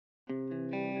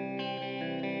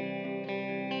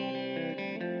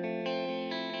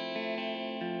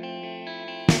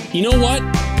You know what?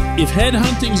 If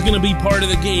headhunting's going to be part of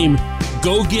the game,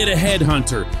 go get a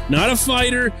headhunter. Not a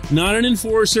fighter, not an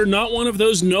enforcer, not one of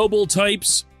those noble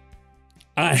types.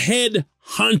 A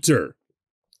headhunter.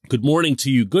 Good morning to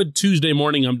you. Good Tuesday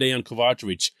morning. I'm Dejan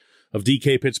Kovacevic of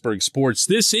DK Pittsburgh Sports.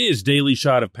 This is Daily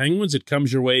Shot of Penguins. It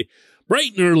comes your way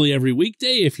bright and early every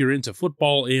weekday. If you're into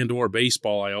football and or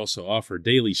baseball, I also offer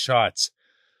daily shots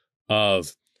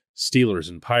of Steelers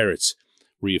and Pirates,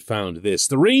 where you found this.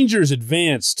 The Rangers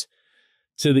advanced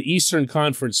to the Eastern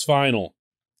Conference Final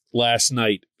last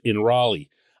night in Raleigh.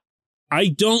 I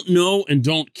don't know and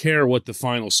don't care what the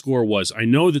final score was. I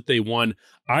know that they won.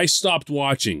 I stopped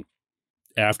watching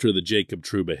after the Jacob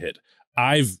Trouba hit.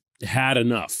 I've had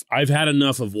enough. I've had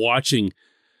enough of watching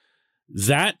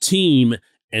that team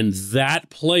and that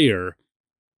player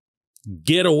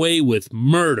get away with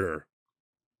murder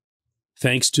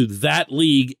thanks to that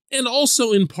league and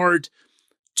also in part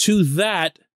to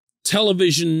that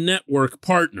television network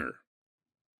partner.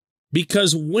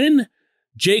 Because when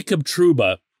Jacob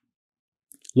Trouba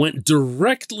went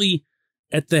directly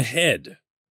at the head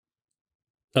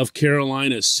of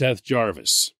Carolina's Seth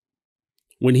Jarvis,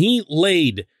 when he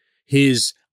laid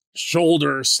his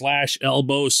shoulder /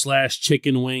 elbow /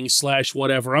 chicken wing /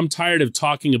 whatever, I'm tired of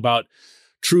talking about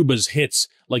Trouba's hits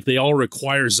like they all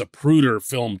require Zapruder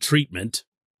film treatment.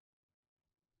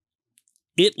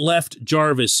 It left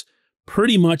Jarvis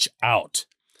pretty much out.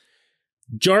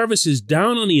 Jarvis is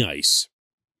down on the ice.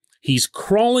 He's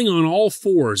crawling on all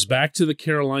fours back to the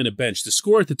Carolina bench. The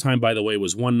score at the time, by the way,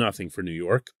 was 1-0 for New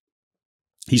York.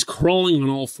 He's crawling on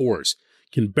all fours,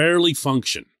 can barely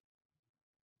function.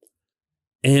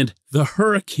 And the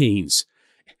Hurricanes,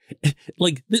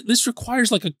 this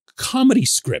requires like a comedy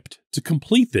script to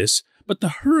complete this, but the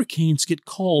Hurricanes get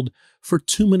called for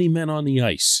too many men on the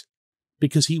ice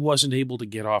because he wasn't able to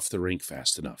get off the rink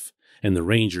fast enough. And the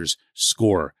Rangers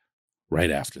score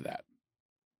right after that.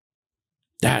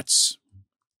 That's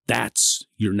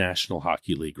your National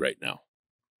Hockey League right now.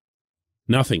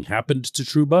 Nothing happened to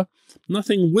Trouba.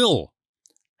 Nothing will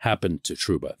happen to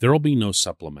Trouba. There will be no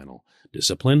supplemental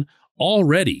discipline.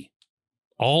 Already,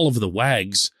 all of the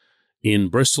wags in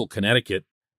Bristol, Connecticut,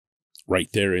 right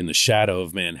there in the shadow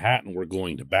of Manhattan, were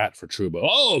going to bat for Trouba.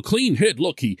 Oh, clean hit.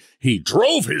 Look, he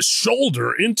drove his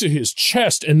shoulder into his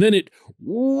chest, and then it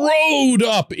rode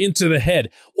up into the head.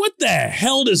 What the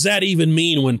hell does that even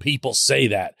mean when people say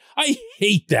that? I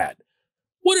hate that.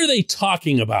 What are they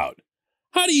talking about?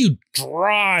 How do you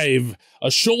drive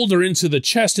a shoulder into the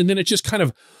chest and then it just kind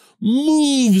of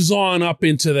moves on up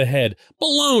into the head?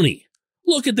 Baloney.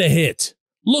 Look at the hit.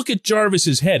 Look at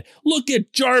Jarvis's head. Look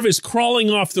at Jarvis crawling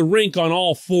off the rink on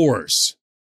all fours.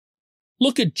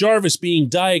 Look at Jarvis being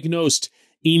diagnosed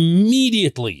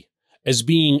immediately as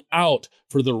being out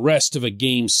for the rest of a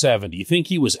Game 7. Do you think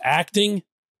he was acting?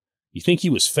 You think he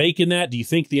was faking that? Do you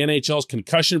think the NHL's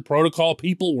concussion protocol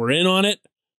people were in on it?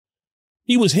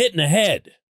 He was hit in the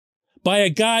head by a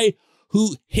guy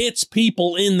who hits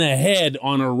people in the head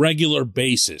on a regular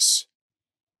basis.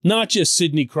 Not just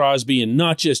Sidney Crosby and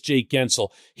not just Jake Gensel.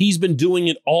 He's been doing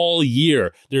it all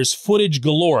year. There's footage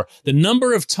galore. The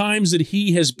number of times that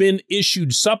he has been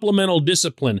issued supplemental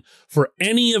discipline for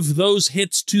any of those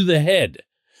hits to the head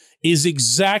is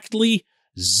exactly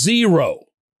 0.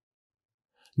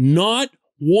 Not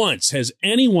once has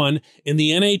anyone in the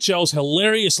NHL's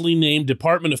hilariously named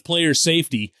Department of Player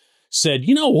Safety said,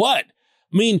 you know what?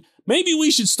 I mean, maybe we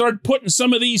should start putting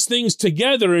some of these things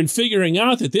together and figuring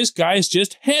out that this guy's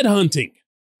just headhunting.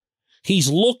 He's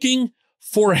looking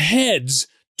for heads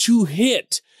to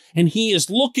hit, and he is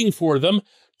looking for them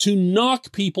to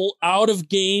knock people out of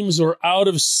games or out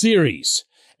of series.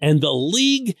 And the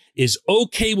league is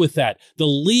okay with that. The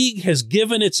league has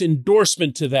given its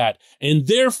endorsement to that, and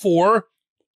therefore,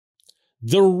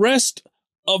 the rest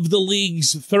of the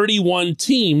league's 31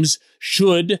 teams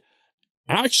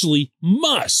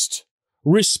must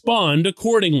respond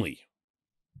accordingly.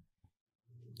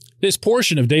 This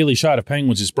portion of Daily Shot of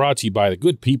Penguins is brought to you by the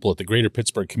good people at the Greater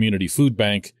Pittsburgh Community Food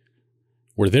Bank,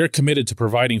 where they're committed to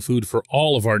providing food for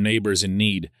all of our neighbors in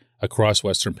need across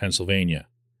Western Pennsylvania.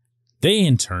 They,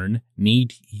 in turn,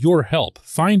 need your help.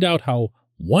 Find out how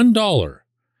 $1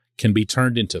 can be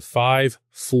turned into 5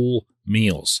 full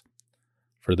meals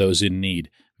for those in need.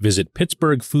 Visit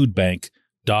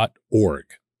pittsburghfoodbank.org.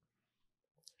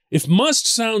 If must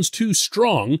sounds too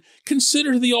strong,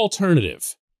 consider the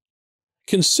alternative.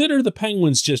 Consider the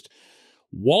Penguins just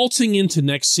waltzing into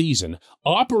next season,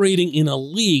 operating in a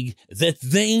league that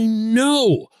they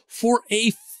know for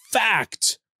a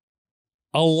fact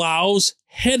allows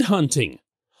headhunting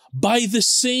by the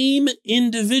same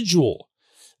individual.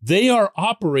 They are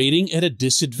operating at a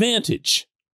disadvantage.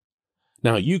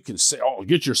 Now, you can say, oh,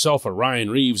 get yourself a Ryan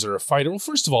Reeves or a fighter. Well,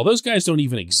 first of all, those guys don't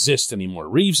even exist anymore.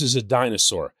 Reeves is a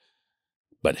dinosaur.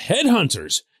 But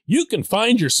headhunters, you can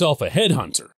find yourself a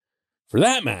headhunter. For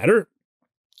that matter,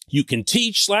 you can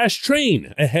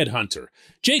teach/train a headhunter.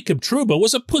 Jacob Trouba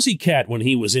was a pussycat when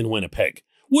he was in Winnipeg.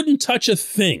 Wouldn't touch a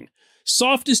thing.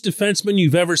 Softest defenseman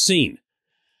you've ever seen.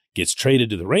 Gets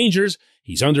traded to the Rangers.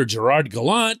 He's under Gerard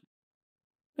Gallant.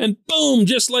 And boom,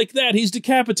 just like that, he's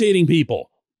decapitating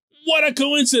people. What a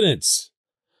coincidence.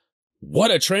 What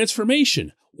a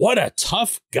transformation. What a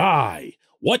tough guy.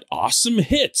 What awesome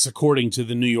hits, according to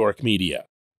the New York media.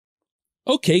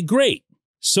 Okay, great.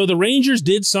 So the Rangers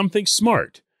did something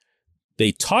smart.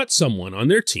 They taught someone on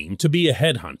their team to be a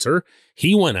headhunter.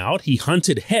 He went out, he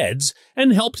hunted heads,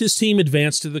 and helped his team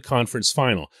advance to the conference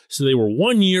final. So they were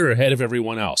 1 year ahead of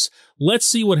everyone else. Let's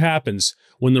see what happens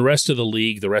when the rest of the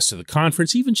league, the rest of the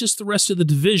conference, even just the rest of the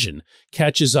division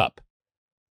catches up.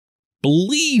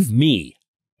 Believe me,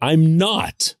 I'm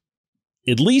not,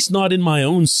 at least not in my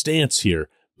own stance here,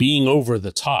 being over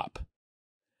the top.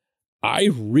 I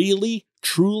really,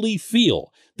 truly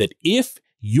feel that if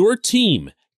your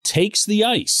team takes the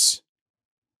ice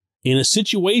in a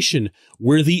situation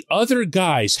where the other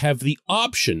guys have the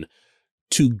option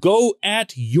to go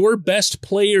at your best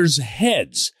players'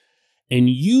 heads, and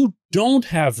you don't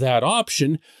have that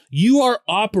option, you are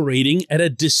operating at a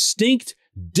distinct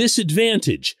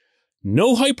disadvantage.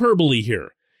 No hyperbole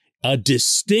here. A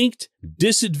distinct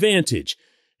disadvantage.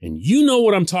 And you know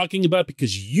what I'm talking about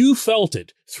because you felt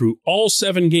it through all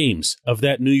 7 games of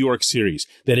that New York series,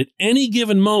 that at any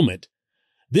given moment,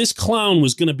 this clown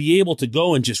was going to be able to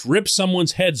go and just rip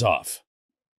someone's heads off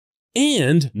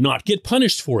and not get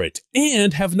punished for it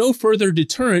and have no further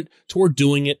deterrent toward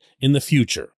doing it in the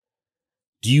future.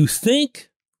 Do you think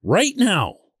right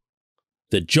now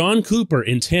that John Cooper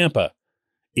in Tampa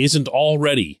isn't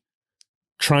already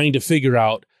trying to figure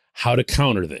out how to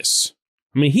counter this?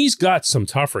 I mean, he's got some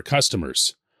tougher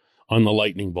customers on the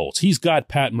Lightning Bolts. He's got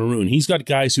Pat Maroon. He's got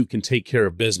guys who can take care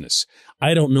of business.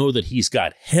 I don't know that he's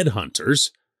got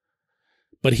headhunters,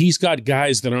 but he's got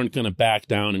guys that aren't going to back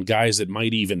down and guys that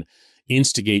might even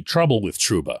instigate trouble with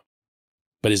Trouba.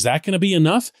 But is that going to be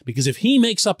enough? Because if he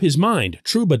makes up his mind,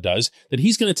 Trouba does, that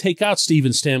he's going to take out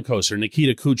Steven Stamkos or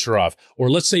Nikita Kucherov, or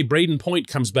let's say Braden Point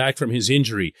comes back from his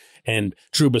injury and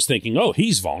Trouba's thinking, oh,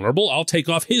 he's vulnerable, I'll take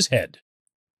off his head.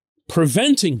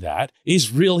 Preventing that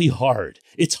is really hard.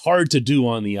 It's hard to do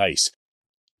on the ice.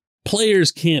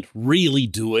 Players can't really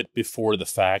do it before the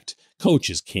fact.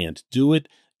 Coaches can't do it.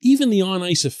 Even the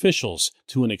on-ice officials,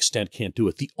 to an extent, can't do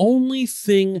it. The only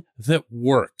thing that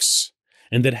works,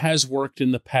 and that has worked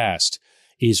in the past,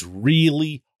 is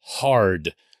really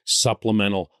hard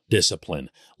supplemental discipline,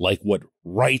 like what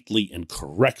rightly and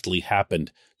correctly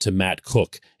happened to Matt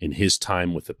Cook in his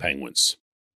time with the Penguins.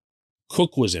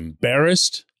 Cook was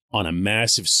embarrassed on a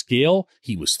massive scale.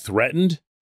 He was threatened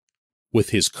with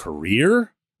his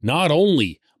career, not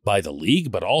only by the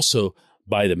league, but also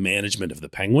by the management of the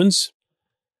Penguins.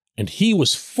 And he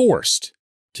was forced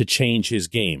to change his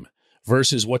game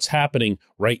versus what's happening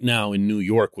right now in New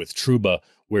York with Trouba,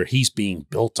 where he's being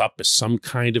built up as some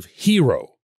kind of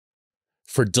hero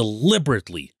for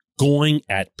deliberately going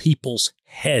at people's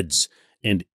heads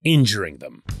and injuring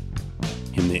them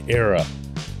in the era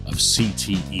of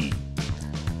CTE.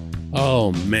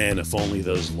 Oh man, if only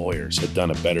those lawyers had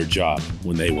done a better job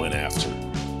when they went after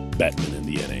Bettman in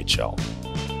the NHL.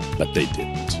 But they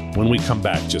didn't. When we come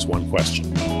back, just one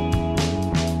question.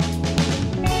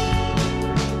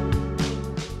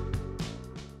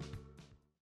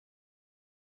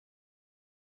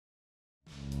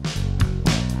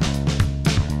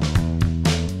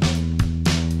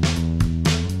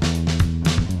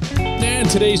 And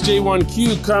today's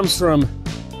J1Q comes from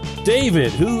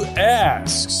David, who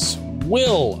asks,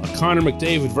 will a Connor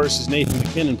McDavid versus Nathan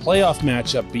MacKinnon playoff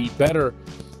matchup be better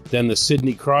than the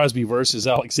Sidney Crosby versus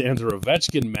Alexander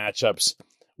Ovechkin matchups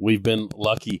we've been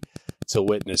lucky to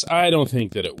witness? I don't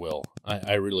think that it will.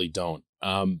 I really don't.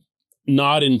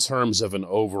 Not in terms of an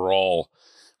overall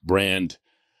brand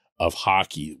of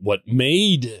hockey. What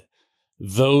made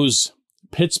those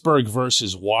Pittsburgh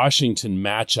versus Washington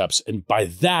matchups, and by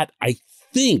that, I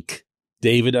think,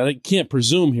 David, I can't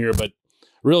presume here, but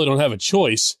really don't have a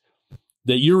choice,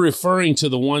 that you're referring to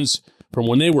the ones from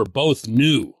when they were both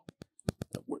new.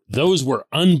 Those were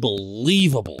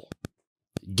unbelievable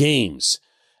games,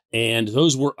 and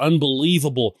those were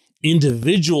unbelievable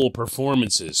individual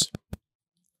performances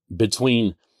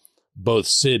between both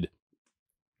Sid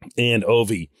and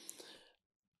Ovi.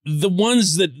 The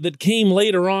ones that came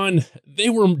later on, they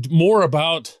were more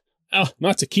about,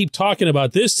 not to keep talking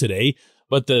about this today,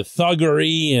 but the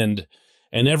thuggery and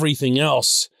and everything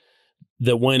else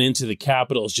that went into the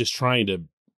Capitals just trying to,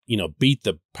 beat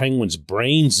the Penguins'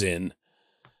 brains in,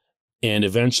 and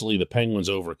eventually the Penguins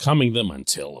overcoming them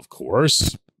until, of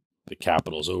course, the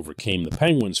Capitals overcame the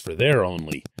Penguins for their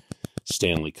only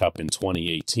Stanley Cup in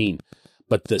 2018.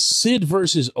 But the Sid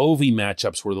versus Ovi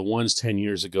matchups were the ones 10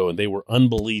 years ago, and they were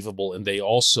unbelievable, and they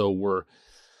also were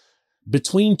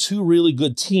between two really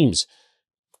good teams.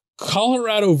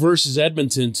 Colorado versus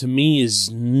Edmonton, to me, is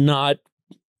not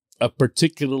a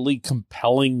particularly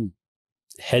compelling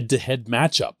head-to-head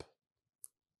matchup.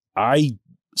 I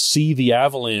see the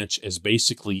Avalanche as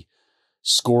basically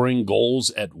scoring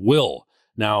goals at will.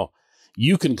 Now,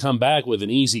 you can come back with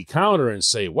an easy counter and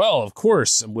say, well, of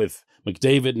course, with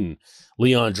McDavid and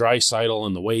Leon Draisaitl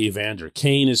and the way Evander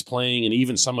Kane is playing, and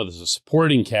even some of the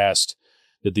supporting cast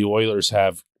that the Oilers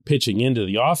have pitching into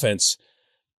the offense,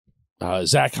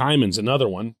 Zach Hyman's another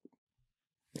one.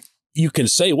 You can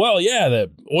say, well, yeah,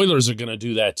 the Oilers are going to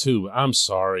do that too. I'm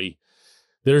sorry.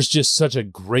 There's just such a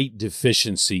great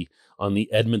deficiency on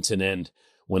the Edmonton end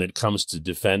when it comes to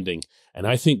defending. And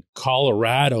I think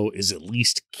Colorado is at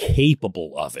least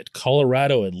capable of it.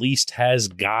 Colorado at least has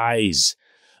guys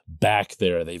back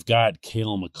there. They've got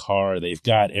Cale Makar. They've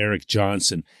got Eric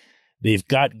Johnson. They've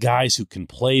got guys who can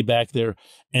play back there.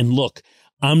 And look,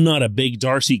 I'm not a big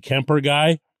Darcy Kemper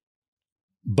guy,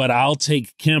 but I'll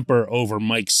take Kemper over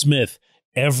Mike Smith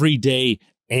every day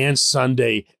and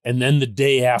Sunday, and then the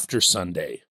day after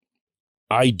Sunday.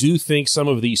 I do think some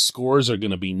of these scores are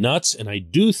going to be nuts, and I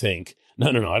do think,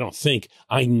 I don't think,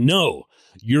 I know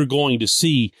you're going to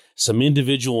see some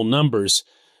individual numbers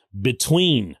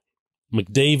between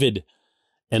McDavid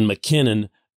and McKinnon,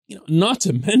 not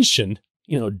to mention,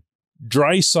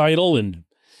 Draisaitl and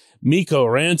Mikko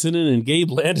Rantanen and Gabe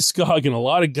Landeskog and a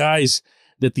lot of guys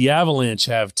that the Avalanche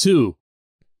have too.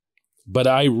 But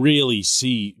I really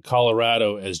see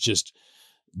Colorado as just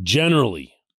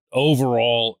generally,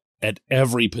 overall, at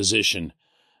every position,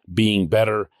 being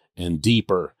better and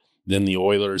deeper than the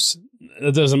Oilers.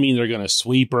 That doesn't mean they're going to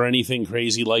sweep or anything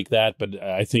crazy like that, but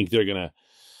I think they're going to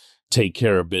take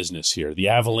care of business here. The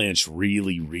Avalanche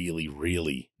really, really,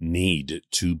 really need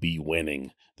to be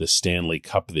winning the Stanley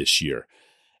Cup this year.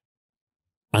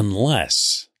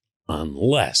 Unless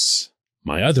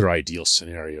my other ideal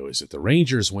scenario is that the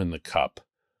Rangers win the Cup,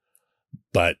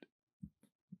 but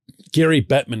Gary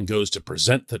Bettman goes to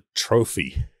present the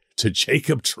trophy to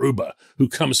Jacob Trouba, who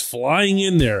comes flying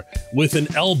in there with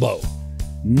an elbow,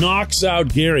 knocks out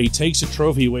Gary, takes a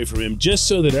trophy away from him, just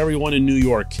so that everyone in New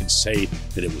York can say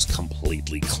that it was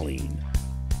completely clean.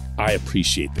 I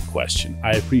appreciate the question.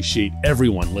 I appreciate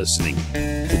everyone listening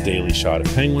to Daily Shot of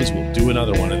Penguins. We'll do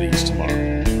another one of these tomorrow.